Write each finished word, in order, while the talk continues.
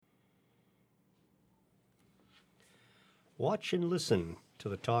Watch and listen to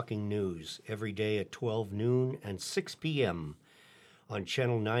the Talking News every day at 12 noon and 6 p.m. on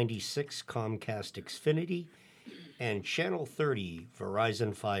Channel 96 Comcast Xfinity and Channel 30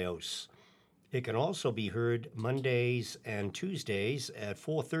 Verizon Fios. It can also be heard Mondays and Tuesdays at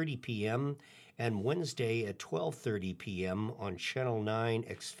 4:30 p.m. and Wednesday at 12:30 p.m. on Channel 9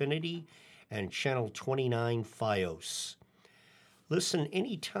 Xfinity and Channel 29 Fios. Listen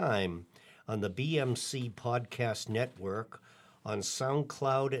anytime on the BMC Podcast Network on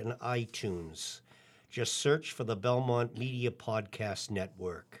SoundCloud and iTunes. Just search for the Belmont Media Podcast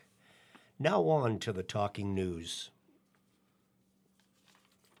Network. Now on to the Talking News.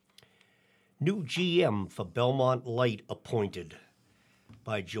 New GM for Belmont Light appointed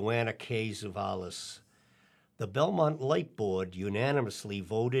by Joanna K. Zavalis. The Belmont Light Board unanimously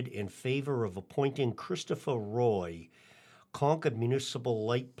voted in favor of appointing Christopher Roy, Concord Municipal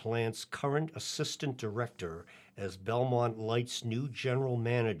Light Plant's current Assistant Director, as Belmont Light's new General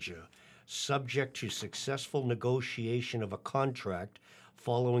Manager, subject to successful negotiation of a contract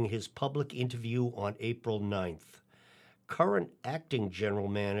following his public interview on April 9th. Current Acting General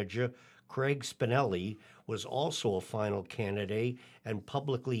Manager Craig Spinelli was also a final candidate and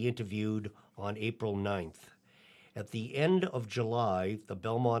publicly interviewed on April 9th. At the end of July, the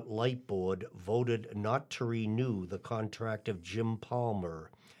Belmont Light Board voted not to renew the contract of Jim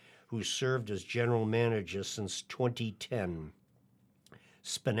Palmer, who served as general manager since 2010.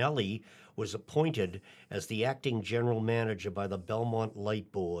 Spinelli was appointed as the acting general manager by the Belmont Light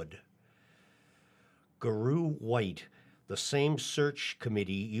Board. Guru White, the same search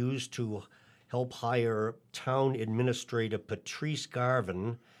committee used to help hire town administrator Patrice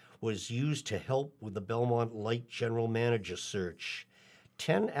Garvin, was used to help with the Belmont Light general manager search.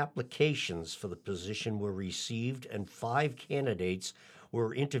 10 applications for the position were received and 5 candidates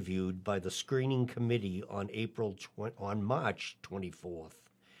were interviewed by the screening committee on March 24th.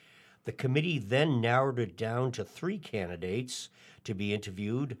 The committee then narrowed it down to 3 candidates to be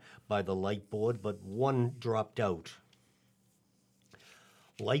interviewed by the Light Board, but 1 dropped out.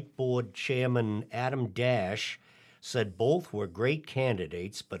 Light Board Chairman Adam Dash said both were great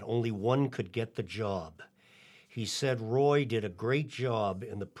candidates, but only 1 could get the job. He said Roy did a great job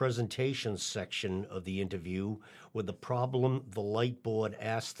in the presentation section of the interview with the problem the Light Board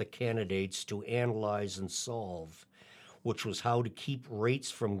asked the candidates to analyze and solve, which was how to keep rates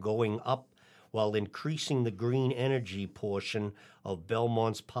from going up while increasing the green energy portion of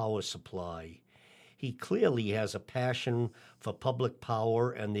Belmont's power supply. He clearly has a passion for public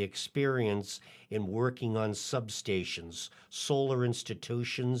power and the experience in working on substations, solar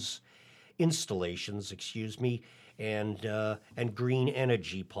installations, and green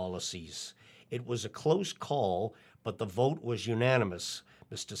energy policies. It was a close call, but the vote was unanimous.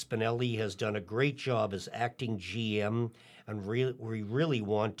 Mr. Spinelli has done a great job as acting GM, and we really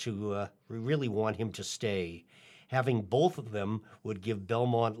want him to stay. Having both of them would give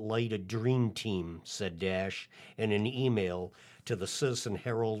Belmont Light a dream team, said Dash in an email to the Citizen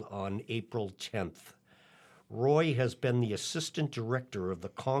Herald on April 10th. Roy has been the assistant director of the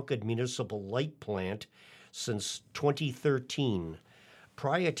Concord Municipal Light Plant since 2013.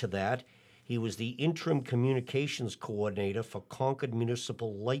 Prior to that, he was the interim communications coordinator for Concord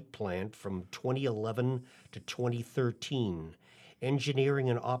Municipal Light Plant from 2011 to 2013.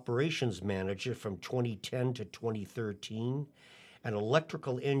 Engineering and operations manager from 2010 to 2013, an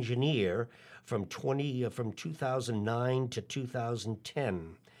electrical engineer from 2009 to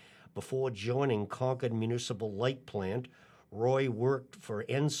 2010. Before joining Concord Municipal Light Plant, Roy worked for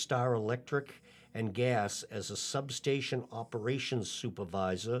N-Star Electric and Gas as a substation operations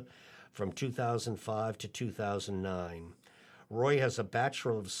supervisor from 2005 to 2009. Roy has a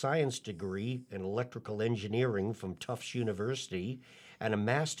Bachelor of Science degree in electrical engineering from Tufts University and a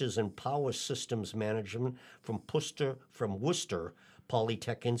Master's in Power Systems Management from Worcester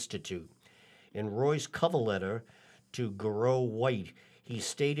Polytech Institute. In Roy's cover letter to Guru White, he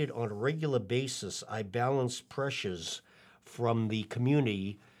stated, on a regular basis, I balance pressures from the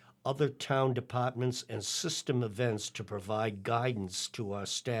community, other town departments, and system events to provide guidance to our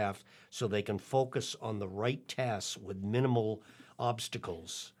staff so they can focus on the right tasks with minimal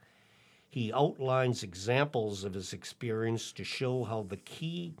obstacles. He outlines examples of his experience to show how the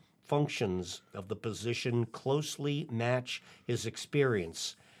key functions of the position closely match his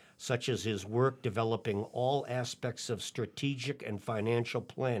experience, such as his work developing all aspects of strategic and financial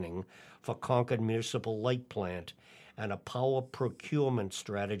planning for Concord Municipal Light Plant, and a power procurement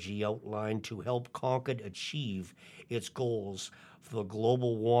strategy outlined to help Concord achieve its goals for the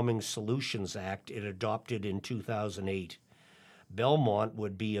Global Warming Solutions Act it adopted in 2008. Belmont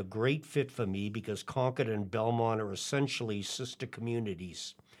would be a great fit for me because Concord and Belmont are essentially sister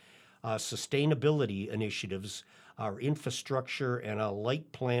communities. Our sustainability initiatives, our infrastructure, and our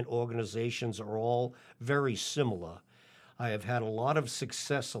light plant organizations are all very similar. I have had a lot of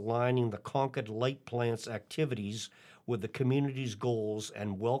success aligning the Concord Light Plant's activities with the community's goals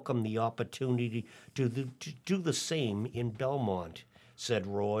and welcome the opportunity to do the same in Belmont, said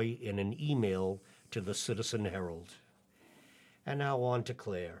Roy in an email to the Citizen Herald. And now on to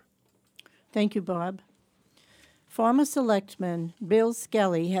Claire. Thank you, Bob. Former Selectman Bill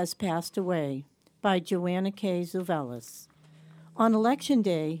Skelly has passed away, by Joanna K. Zuvelis. On Election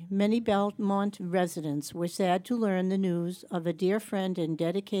Day, many Belmont residents were sad to learn the news of a dear friend and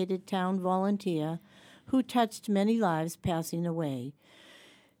dedicated town volunteer who touched many lives passing away.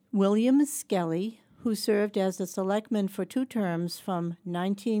 William Skelly, who served as a selectman for 2 terms from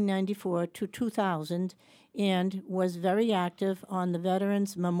 1994 to 2000 and was very active on the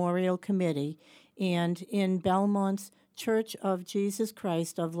Veterans Memorial Committee and in Belmont's Church of Jesus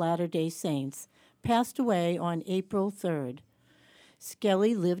Christ of Latter-day Saints, passed away on April 3rd.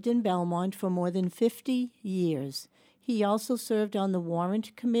 Skelly lived in Belmont for more than 50 years. He also served on the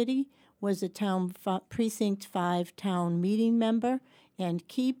Warrant Committee, was a Precinct 5 town meeting member, and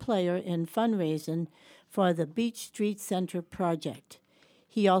key player in fundraising for the Beach Street Center project.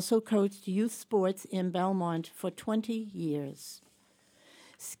 He also coached youth sports in Belmont for 20 years.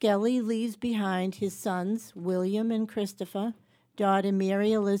 Skelly leaves behind his sons, William and Christopher, daughter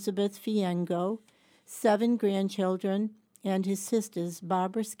Mary Elizabeth Fiengo, 7 grandchildren, and his sisters,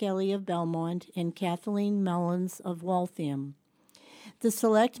 Barbara Skelly of Belmont and Kathleen Mullins of Waltham. The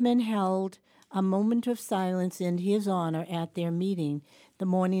selectmen held a moment of silence in his honor at their meeting the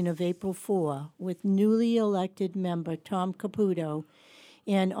morning of April 4 with newly elected member Tom Caputo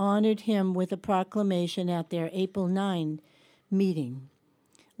and honored him with a proclamation at their April 9 meeting.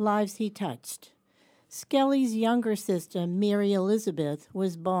 Lives he touched. Skelly's younger sister, Mary Elizabeth,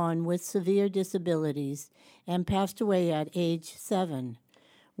 was born with severe disabilities and passed away at age 7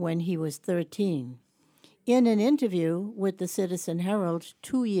 when he was 13. In an interview with the Citizen Herald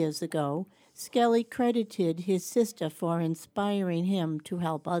 2 years ago, Skelly credited his sister for inspiring him to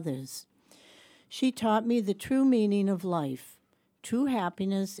help others. She taught me the true meaning of life. True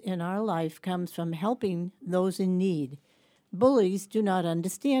happiness in our life comes from helping those in need. Bullies do not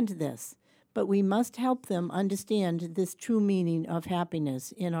understand this, but we must help them understand this true meaning of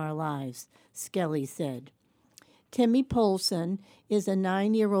happiness in our lives, Skelly said. Timmy Polson is a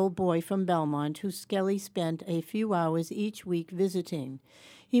 9-year-old boy from Belmont who Skelly spent a few hours each week visiting.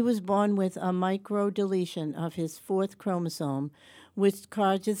 He was born with a microdeletion of his 4th chromosome, which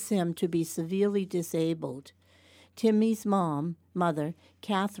causes him to be severely disabled. Timmy's mother,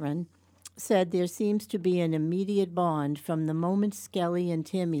 Catherine, said there seems to be an immediate bond from the moment Skelly and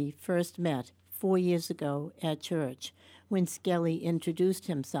Timmy first met 4 years ago at church, when Skelly introduced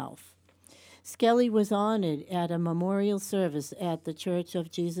himself. Skelly was honored at a memorial service at the Church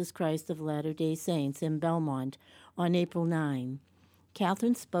of Jesus Christ of Latter-day Saints in Belmont on April 9.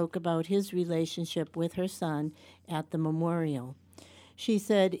 Catherine spoke about his relationship with her son at the memorial. She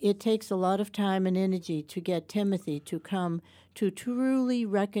said, "It takes a lot of time and energy to get Timothy to come to truly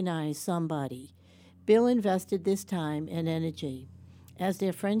recognize somebody. Bill invested this time and energy. As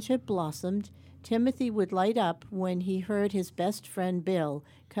their friendship blossomed, Timothy would light up when he heard his best friend Bill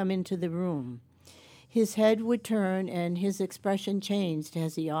come into the room. His head would turn and his expression changed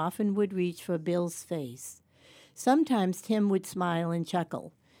as he often would reach for Bill's face. Sometimes Tim would smile and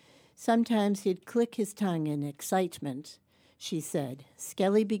chuckle. Sometimes he'd click his tongue in excitement," she said.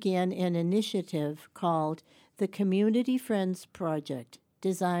 Skelly began an initiative called the Community Friends Project,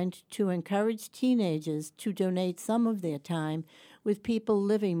 designed to encourage teenagers to donate some of their time with people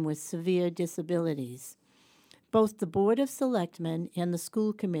living with severe disabilities. Both the Board of Selectmen and the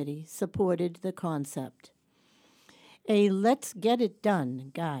school committee supported the concept. A Let's Get It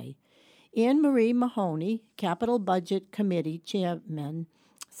Done guy. Anne Marie Mahoney, Capital Budget Committee Chairman,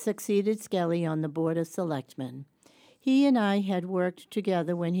 succeeded Skelly on the Board of Selectmen. He and I had worked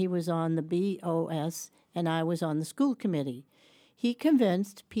together when he was on the BOS and I was on the school committee. He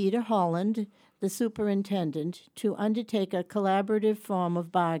convinced Peter Holland, the superintendent, to undertake a collaborative form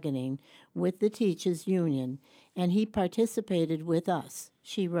of bargaining with the teachers' union, and he participated with us,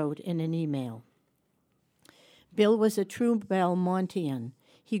 she wrote in an email. Bill was a true Belmontian.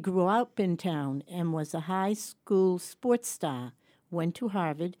 He grew up in town and was a high school sports star, went to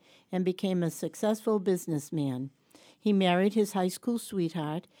Harvard, and became a successful businessman. He married his high school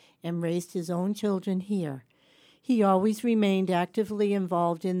sweetheart and raised his own children here. He always remained actively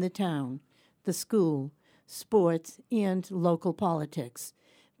involved in the town, the school, sports, and local politics.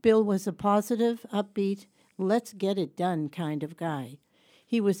 Bill was a positive, upbeat, let's get it done kind of guy.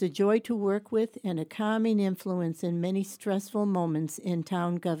 He was a joy to work with and a calming influence in many stressful moments in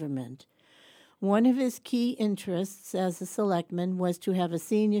town government. One of his key interests as a selectman was to have a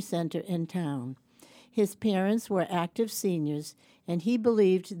senior center in town. His parents were active seniors, and he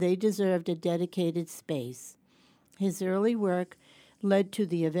believed they deserved a dedicated space. His early work led to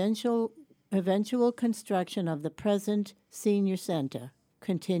the eventual construction of the present senior center,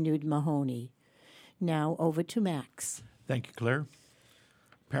 continued Mahoney. Now over to Max. Thank you, Claire.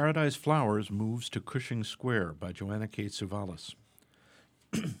 Paradise Flowers moves to Cushing Square by Joanna K. Tsouvalis.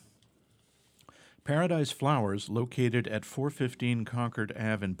 Paradise Flowers, located at 415 Concord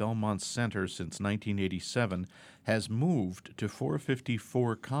Ave in Belmont Center since 1987, has moved to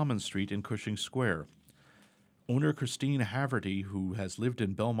 454 Common Street in Cushing Square. Owner Christine Haverty, who has lived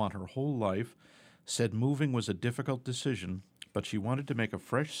in Belmont her whole life, said moving was a difficult decision, but she wanted to make a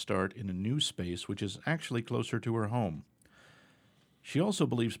fresh start in a new space which is actually closer to her home. She also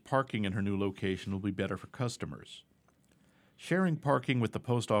believes parking in her new location will be better for customers. Sharing parking with the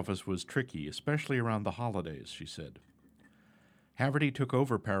post office was tricky, especially around the holidays, she said. Haverty took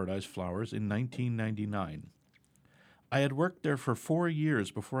over Paradise Flowers in 1999. I had worked there for 4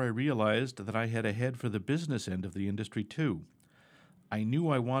 years before I realized that I had a head for the business end of the industry, too. I knew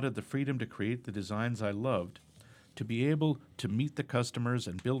I wanted the freedom to create the designs I loved, to be able to meet the customers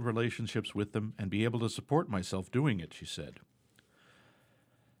and build relationships with them and be able to support myself doing it, she said.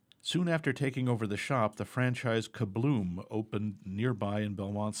 Soon after taking over the shop, the franchise Kabloom opened nearby in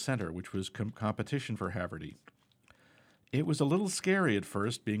Belmont Center, which was competition for Haverty. It was a little scary at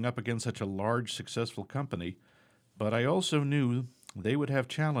first, being up against such a large, successful company, but I also knew they would have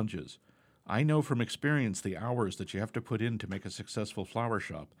challenges. I know from experience the hours that you have to put in to make a successful flower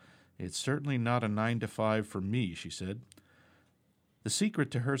shop. It's certainly not a 9-to-5 for me, she said. The secret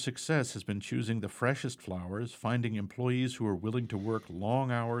to her success has been choosing the freshest flowers, finding employees who are willing to work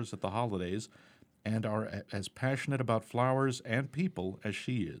long hours at the holidays, and are as passionate about flowers and people as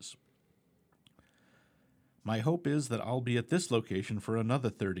she is. My hope is that I'll be at this location for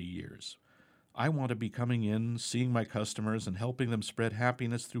another 30 years. I want to be coming in, seeing my customers, and helping them spread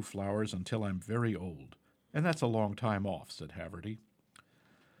happiness through flowers until I'm very old. And that's a long time off, said Haverty.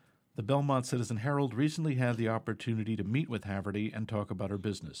 The Belmont Citizen Herald recently had the opportunity to meet with Haverty and talk about her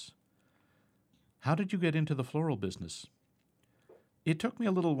business. How did you get into the floral business? It took me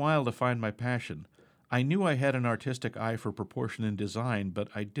a little while to find my passion. I knew I had an artistic eye for proportion and design, but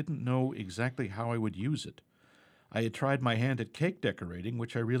I didn't know exactly how I would use it. I had tried my hand at cake decorating,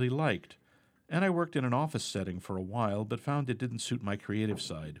 which I really liked, and I worked in an office setting for a while, but found it didn't suit my creative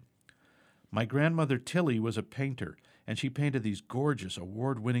side. My grandmother Tilly was a painter, and she painted these gorgeous,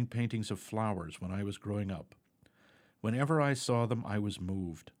 award-winning paintings of flowers when I was growing up. Whenever I saw them, I was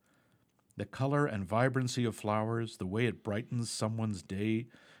moved. The color and vibrancy of flowers, the way it brightens someone's day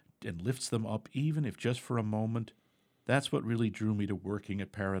and lifts them up, even if just for a moment, that's what really drew me to working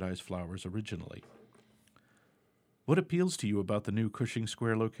at Paradise Flowers originally. What appeals to you about the new Cushing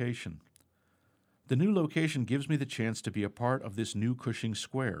Square location? The new location gives me the chance to be a part of this new Cushing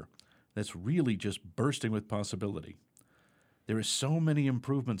Square that's really just bursting with possibility. There are so many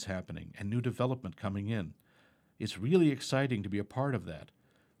improvements happening and new development coming in. It's really exciting to be a part of that.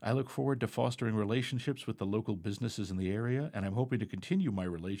 I look forward to fostering relationships with the local businesses in the area, and I'm hoping to continue my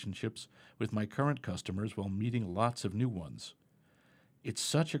relationships with my current customers while meeting lots of new ones. It's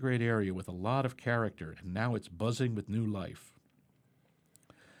such a great area with a lot of character, and now it's buzzing with new life.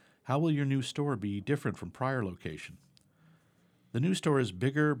 How will your new store be different from prior location? The new store is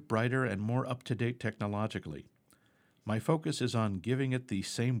bigger, brighter, and more up-to-date technologically. My focus is on giving it the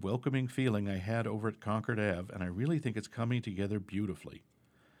same welcoming feeling I had over at Concord Ave, and I really think it's coming together beautifully.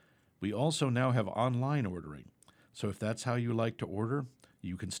 We also now have online ordering, so if that's how you like to order,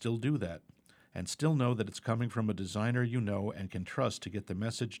 you can still do that, and still know that it's coming from a designer you know and can trust to get the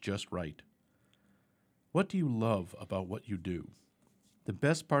message just right. What do you love about what you do? The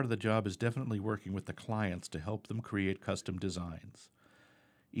best part of the job is definitely working with the clients to help them create custom designs.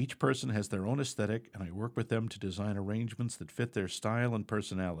 Each person has their own aesthetic, and I work with them to design arrangements that fit their style and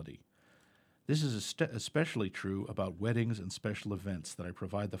personality. This is especially true about weddings and special events that I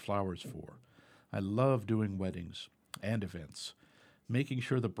provide the flowers for. I love doing weddings and events, making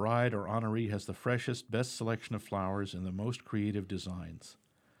sure the bride or honoree has the freshest, best selection of flowers and the most creative designs.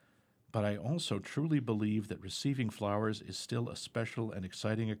 But I also truly believe that receiving flowers is still a special and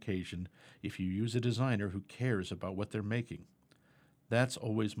exciting occasion if you use a designer who cares about what they're making. That's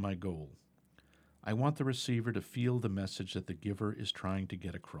always my goal. I want the receiver to feel the message that the giver is trying to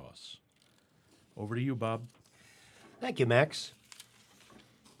get across. Over to you, Bob. Thank you, Max.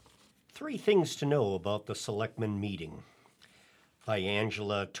 3 things to know about the Selectmen meeting by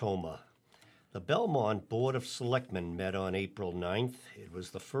Angela Toma. The Belmont Board of Selectmen met on April 9th. It was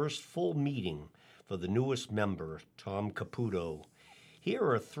the first full meeting for the newest member, Tom Caputo. Here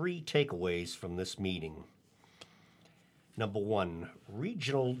are 3 takeaways from this meeting. Number 1,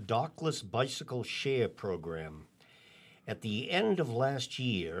 Regional Dockless Bicycle Share Program. At the end of last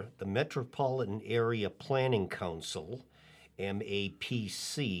year, the Metropolitan Area Planning Council,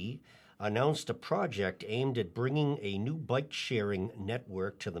 MAPC, announced a project aimed at bringing a new bike-sharing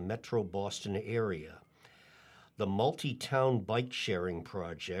network to the Metro Boston area. The multi-town bike-sharing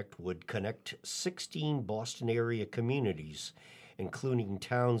project would connect 16 Boston area communities, including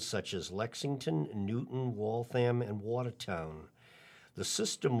towns such as Lexington, Newton, Waltham, and Watertown. The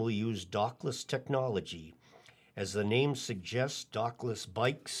system will use dockless technology. As the name suggests, dockless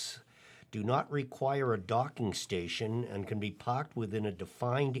bikes do not require a docking station and can be parked within a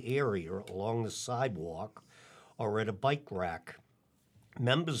defined area along the sidewalk or at a bike rack.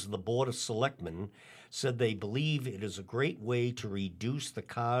 Members of the Board of Selectmen said they believe it is a great way to reduce the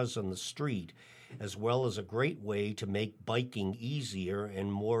cars on the street, as well as a great way to make biking easier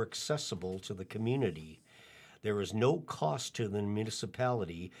and more accessible to the community. There is no cost to the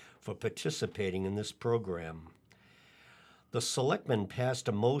municipality for participating in this program. The Selectmen passed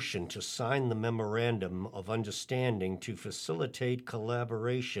a motion to sign the Memorandum of Understanding to facilitate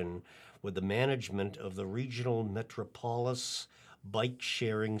collaboration with the management of the Regional Metropolis Bike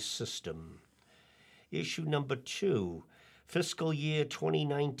Sharing System. Issue number 2, Fiscal Year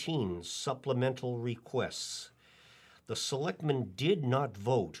 2019 Supplemental Requests. The Selectmen did not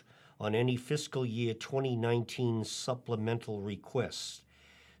vote on any Fiscal Year 2019 supplemental requests.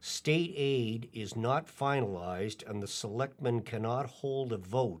 State aid is not finalized, and the Selectmen cannot hold a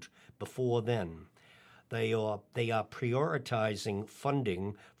vote before then. They are prioritizing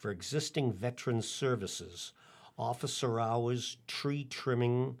funding for existing veteran services, officer hours, tree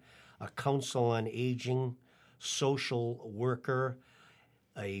trimming, a council on aging, social worker,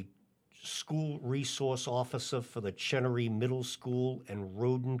 a school resource officer for the Chenery Middle School, and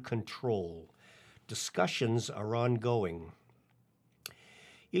rodent control. Discussions are ongoing.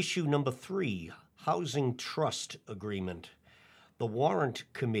 Issue number 3, Housing Trust Agreement. The Warrant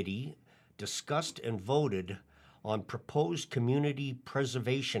Committee discussed and voted on proposed Community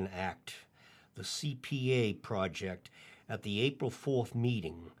Preservation Act, the CPA project, at the April 4th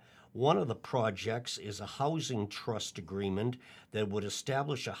meeting. One of the projects is a housing trust agreement that would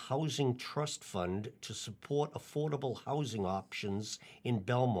establish a housing trust fund to support affordable housing options in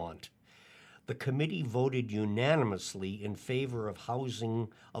Belmont. The committee voted unanimously in favor of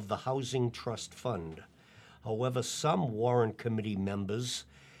the Housing Trust Fund. However, some Warrant Committee members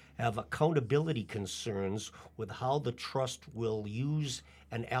have accountability concerns with how the trust will use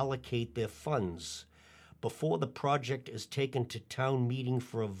and allocate their funds. Before the project is taken to town meeting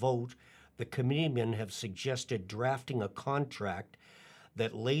for a vote, the committeemen have suggested drafting a contract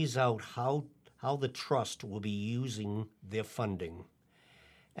that lays out how the trust will be using their funding.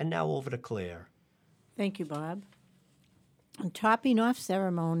 And now over to Claire. Thank you, Bob. A topping off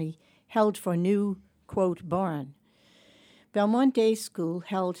ceremony held for new, quote, barn. Belmont Day School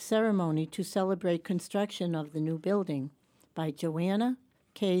held ceremony to celebrate construction of the new building by Joanna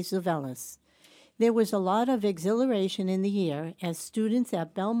K. Zuvelis. There was a lot of exhilaration in the air as students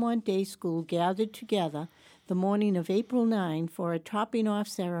at Belmont Day School gathered together the morning of April 9 for a topping-off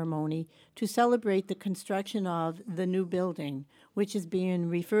ceremony to celebrate the construction of the new building, which is being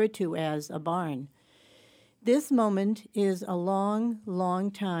referred to as a barn. This moment is a long,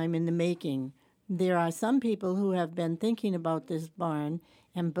 long time in the making. There are some people who have been thinking about this barn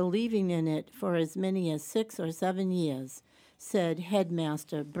and believing in it for as many as 6 or 7 years, said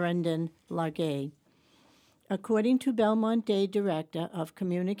Headmaster Brendan Largay. According to Belmont Day Director of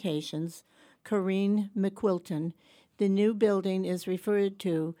Communications, Corinne McQuilton, the new building is referred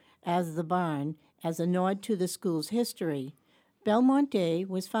to as the barn as a nod to the school's history. Belmont Day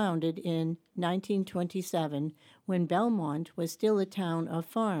was founded in 1927 when Belmont was still a town of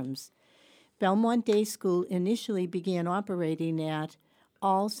farms. Belmont Day School initially began operating at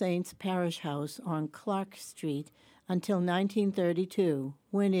All Saints Parish House on Clark Street until 1932,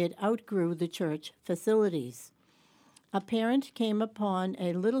 when it outgrew the church facilities. A parent came upon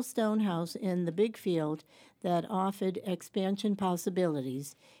a little stone house in the big field that offered expansion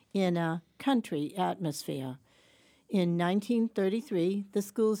possibilities in a country atmosphere. In 1933, the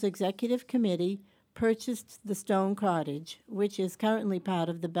school's executive committee purchased the stone cottage, which is currently part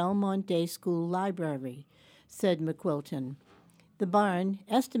of the Belmont Day School Library, said McQuilton. The barn,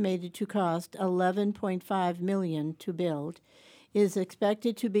 estimated to cost $11.5 million to build, is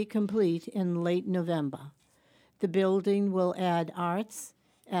expected to be complete in late November. The building will add arts,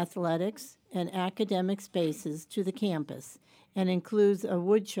 athletics, and academic spaces to the campus and includes a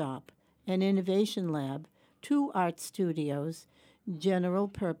wood shop, an innovation lab, 2 art studios, general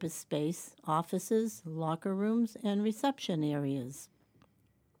purpose space, offices, locker rooms, and reception areas.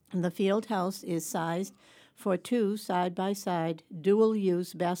 The field house is sized for 2 side-by-side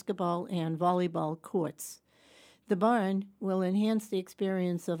dual-use basketball and volleyball courts. The barn will enhance the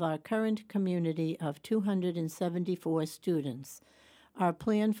experience of our current community of 274 students. Our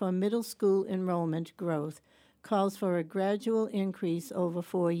plan for middle school enrollment growth calls for a gradual increase over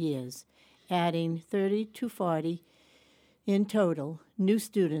 4 years, adding 30 to 40 in total new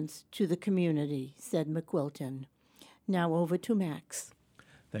students to the community, said McQuilton. Now over to Max.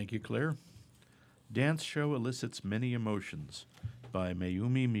 Thank you, Claire. Dance Show Elicits Many Emotions by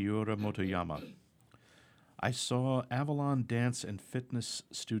Mayumi Miura Motoyama. I saw Avalon Dance and Fitness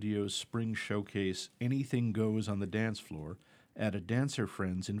Studios spring showcase Anything Goes on the Dance Floor at a Dancer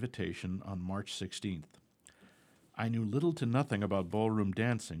Friends invitation on March 16th. I knew little to nothing about ballroom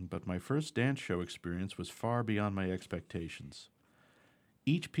dancing, but my first dance show experience was far beyond my expectations.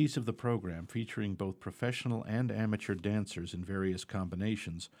 Each piece of the program, featuring both professional and amateur dancers in various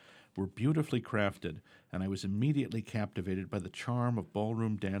combinations, were beautifully crafted, and I was immediately captivated by the charm of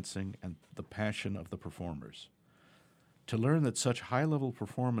ballroom dancing and the passion of the performers. To learn that such high-level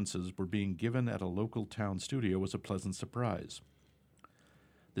performances were being given at a local town studio was a pleasant surprise.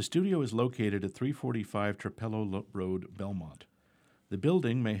 The studio is located at 345 Trapello Road, Belmont. The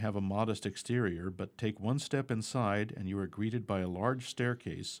building may have a modest exterior, but take one step inside and you are greeted by a large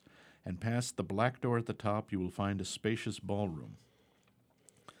staircase, and past the black door at the top you will find a spacious ballroom.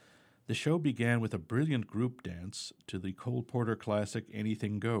 The show began with a brilliant group dance to the Cole Porter classic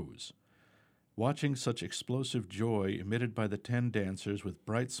Anything Goes. Watching such explosive joy emitted by the 10 dancers with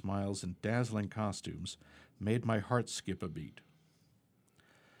bright smiles and dazzling costumes made my heart skip a beat.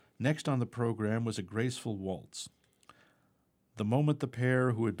 Next on the program was a graceful waltz. The moment the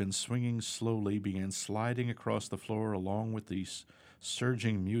pair, who had been swinging slowly, began sliding across the floor along with the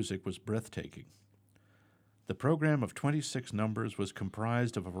surging music was breathtaking. The program of 26 numbers was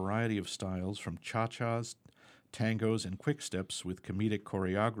comprised of a variety of styles, from cha-chas, tangos, and quick steps with comedic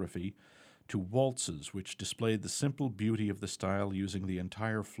choreography, to waltzes, which displayed the simple beauty of the style using the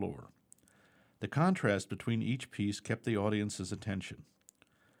entire floor. The contrast between each piece kept the audience's attention.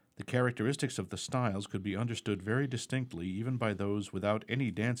 The characteristics of the styles could be understood very distinctly even by those without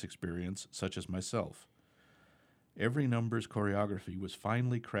any dance experience, such as myself. Every number's choreography was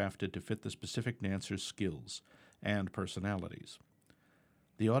finely crafted to fit the specific dancer's skills and personalities.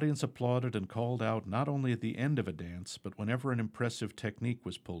 The audience applauded and called out not only at the end of a dance, but whenever an impressive technique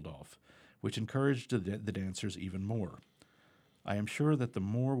was pulled off, which encouraged the dancers even more. I am sure that the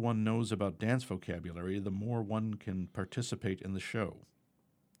more one knows about dance vocabulary, the more one can participate in the show.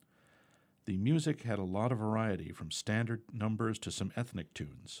 The music had a lot of variety, from standard numbers to some ethnic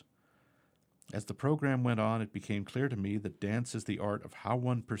tunes. As the program went on, it became clear to me that dance is the art of how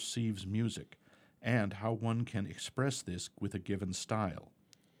one perceives music and how one can express this with a given style.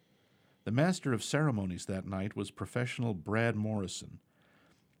 The master of ceremonies that night was professional Brad Morrison.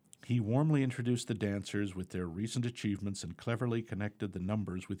 He warmly introduced the dancers with their recent achievements and cleverly connected the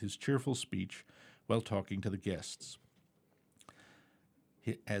numbers with his cheerful speech while talking to the guests.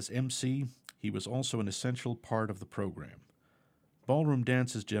 As MC, he was also an essential part of the program. Ballroom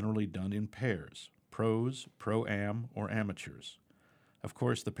dance is generally done in pairs, pros, pro-am, or amateurs. Of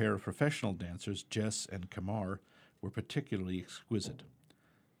course, the pair of professional dancers, Jess and Kamar, were particularly exquisite.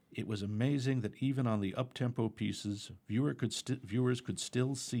 It was amazing that even on the up-tempo pieces, viewers could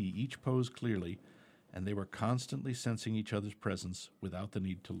still see each pose clearly, and they were constantly sensing each other's presence without the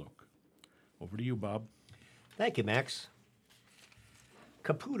need to look. Over to you, Bob. Thank you, Max.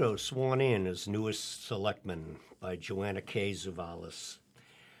 Caputo sworn in as newest selectman by Joanna K. Zuvalis.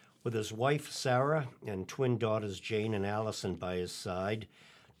 With his wife, Sarah, and twin daughters, Jane and Allison, by his side,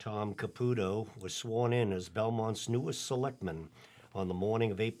 Tom Caputo was sworn in as Belmont's newest selectman on the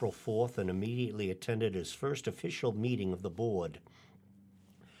morning of April 4th and immediately attended his first official meeting of the board.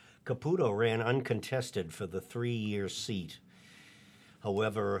 Caputo ran uncontested for the 3-year seat.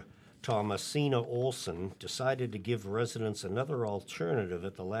 However, Thomasina Olson decided to give residents another alternative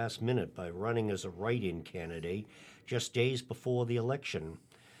at the last minute by running as a write-in candidate just days before the election.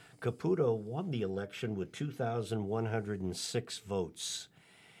 Caputo won the election with 2,106 votes.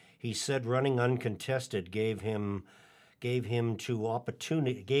 He said running uncontested gave him an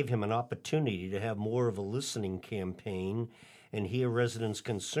opportunity to have more of a listening campaign and hear residents'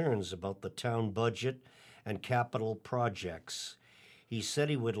 concerns about the town budget and capital projects. He said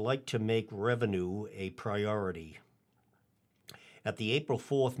he would like to make revenue a priority. At the April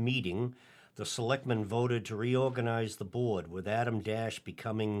 4th meeting, the selectmen voted to reorganize the board, with Adam Dash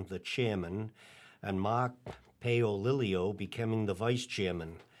becoming the chairman and Mark Paolilio becoming the vice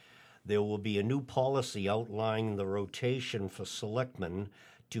chairman. There will be a new policy outlining the rotation for selectmen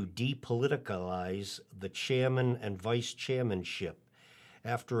to depoliticalize the chairman and vice chairmanship.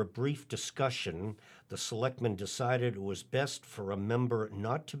 After a brief discussion, the selectmen decided it was best for a member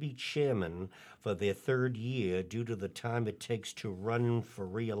not to be chairman for their third year due to the time it takes to run for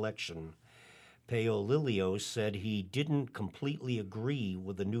re-election. Paolilio said he didn't completely agree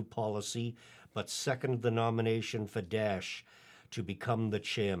with the new policy, but seconded the nomination for Dash to become the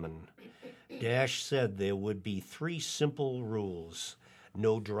chairman. Dash said there would be 3 simple rules: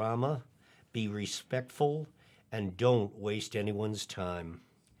 no drama, be respectful, and don't waste anyone's time.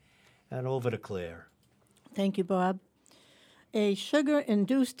 And over to Claire. Thank you, Bob. A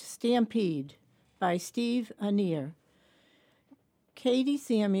Sugar-Induced Stampede by Steve Anier. Katie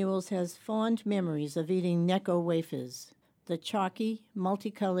Samuels has fond memories of eating Necco wafers, the chalky,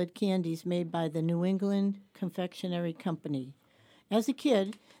 multicolored candies made by the New England Confectionery Company. As a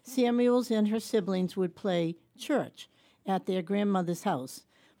kid, Samuels and her siblings would play church at their grandmother's house,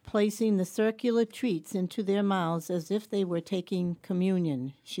 placing the circular treats into their mouths as if they were taking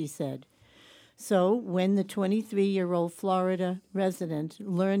communion, she said. So, when the 23-year-old Florida resident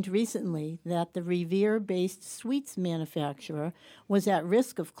learned recently that the Revere-based sweets manufacturer was at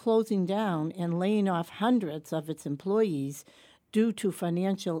risk of closing down and laying off hundreds of its employees due to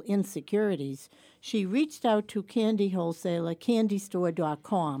financial insecurities, she reached out to candy wholesaler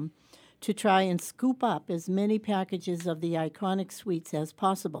CandyStore.com to try and scoop up as many packages of the iconic sweets as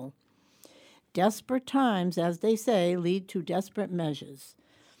possible. Desperate times, as they say, lead to desperate measures.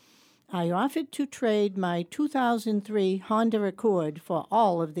 I offered to trade my 2003 Honda Accord for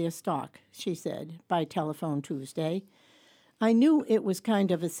all of their stock, she said, by telephone Tuesday. I knew it was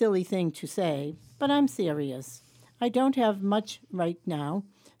kind of a silly thing to say, but I'm serious. I don't have much right now,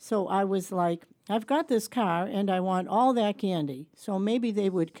 so I was like, I've got this car and I want all that candy, so maybe they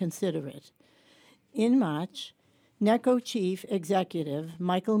would consider it. In March, Necco Chief Executive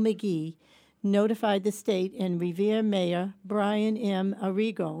Michael McGee notified the state and Revere Mayor Brian M.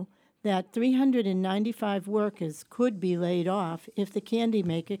 Arrigo that 395 workers could be laid off if the candy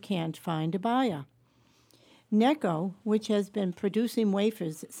maker can't find a buyer. Necco, which has been producing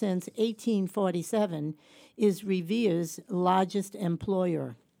wafers since 1847, is Revere's largest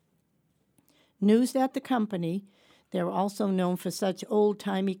employer. News at the company, they're also known for such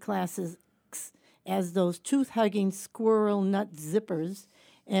old-timey classics as those tooth-hugging squirrel nut zippers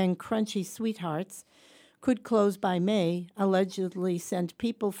and crunchy sweethearts, could close by May, allegedly sent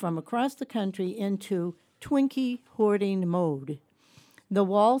people from across the country into Twinkie hoarding mode. The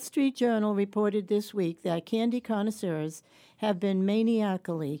Wall Street Journal reported this week that candy connoisseurs have been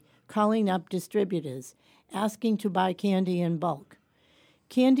maniacally calling up distributors, asking to buy candy in bulk.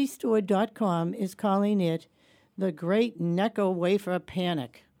 CandyStore.com is calling it the Great Necco Wafer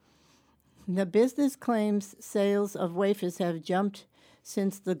Panic. The business claims sales of wafers have jumped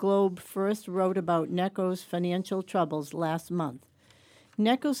since the Globe first wrote about Necco's financial troubles last month.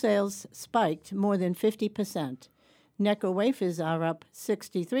 Necco sales spiked more than 50%. Necco wafers are up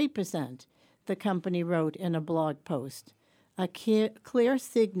 63%, the company wrote in a blog post. A clear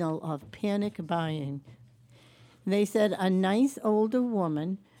signal of panic buying. They said a nice older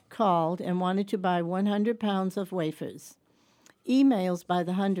woman called and wanted to buy 100 pounds of wafers. Emails by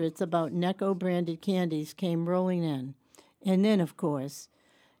the hundreds about Necco-branded candies came rolling in. And then, of course,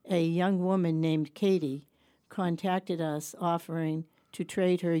 a young woman named Katie contacted us offering to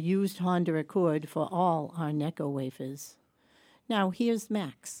trade her used Honda Accord for all our Necco wafers. Now, here's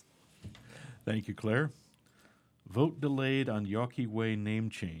Max. Thank you, Claire. Vote delayed on Yawkey Way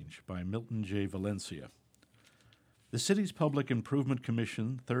name change by Milton J. Valencia. The city's Public Improvement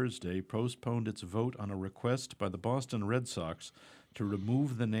Commission Thursday postponed its vote on a request by the Boston Red Sox to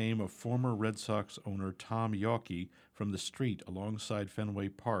remove the name of former Red Sox owner Tom Yawkey from the street alongside Fenway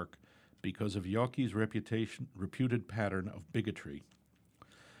Park because of Yawkey's reputed pattern of bigotry.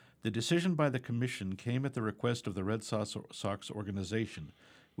 The decision by the commission came at the request of the Red Sox organization,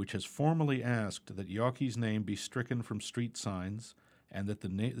 which has formally asked that Yawkey's name be stricken from street signs and that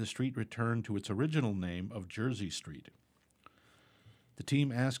the street return to its original name of Jersey Street. The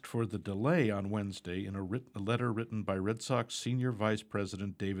team asked for the delay on Wednesday in a letter written by Red Sox Senior Vice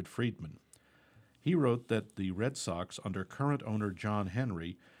President David Friedman. He wrote that the Red Sox, under current owner John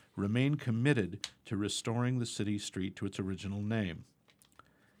Henry, remain committed to restoring the city street to its original name.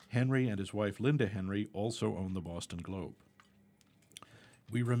 Henry and his wife Linda Henry also own the Boston Globe.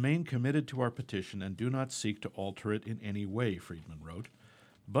 We remain committed to our petition and do not seek to alter it in any way, Friedman wrote.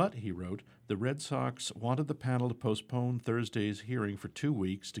 But, he wrote, the Red Sox wanted the panel to postpone Thursday's hearing for 2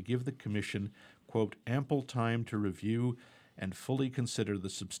 weeks to give the commission, quote, ample time to review and fully consider the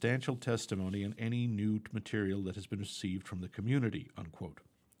substantial testimony and any new material that has been received from the community, unquote.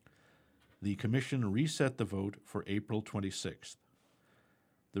 The commission reset the vote for April 26th.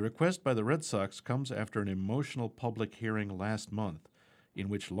 The request by the Red Sox comes after an emotional public hearing last month in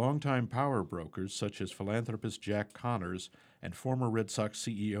which longtime power brokers such as philanthropist Jack Connors and former Red Sox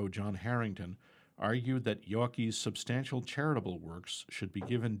CEO John Harrington argued that Yawkey's substantial charitable works should be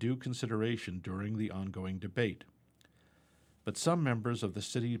given due consideration during the ongoing debate. But some members of the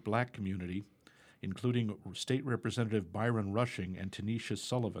city black community, including State Representative Byron Rushing and Tanisha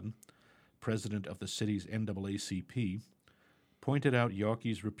Sullivan, president of the city's NAACP, pointed out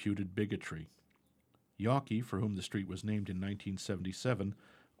Yawkey's reputed bigotry. Yawkey, for whom the street was named in 1977,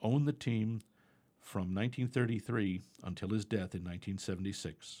 owned the team from 1933 until his death in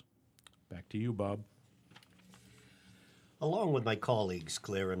 1976. Back to you, Bob. Along with my colleagues,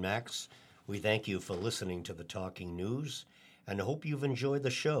 Claire and Max, we thank you for listening to the Talking News and hope you've enjoyed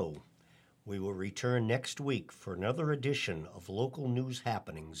the show. We will return next week for another edition of local news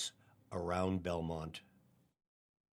happenings around Belmont.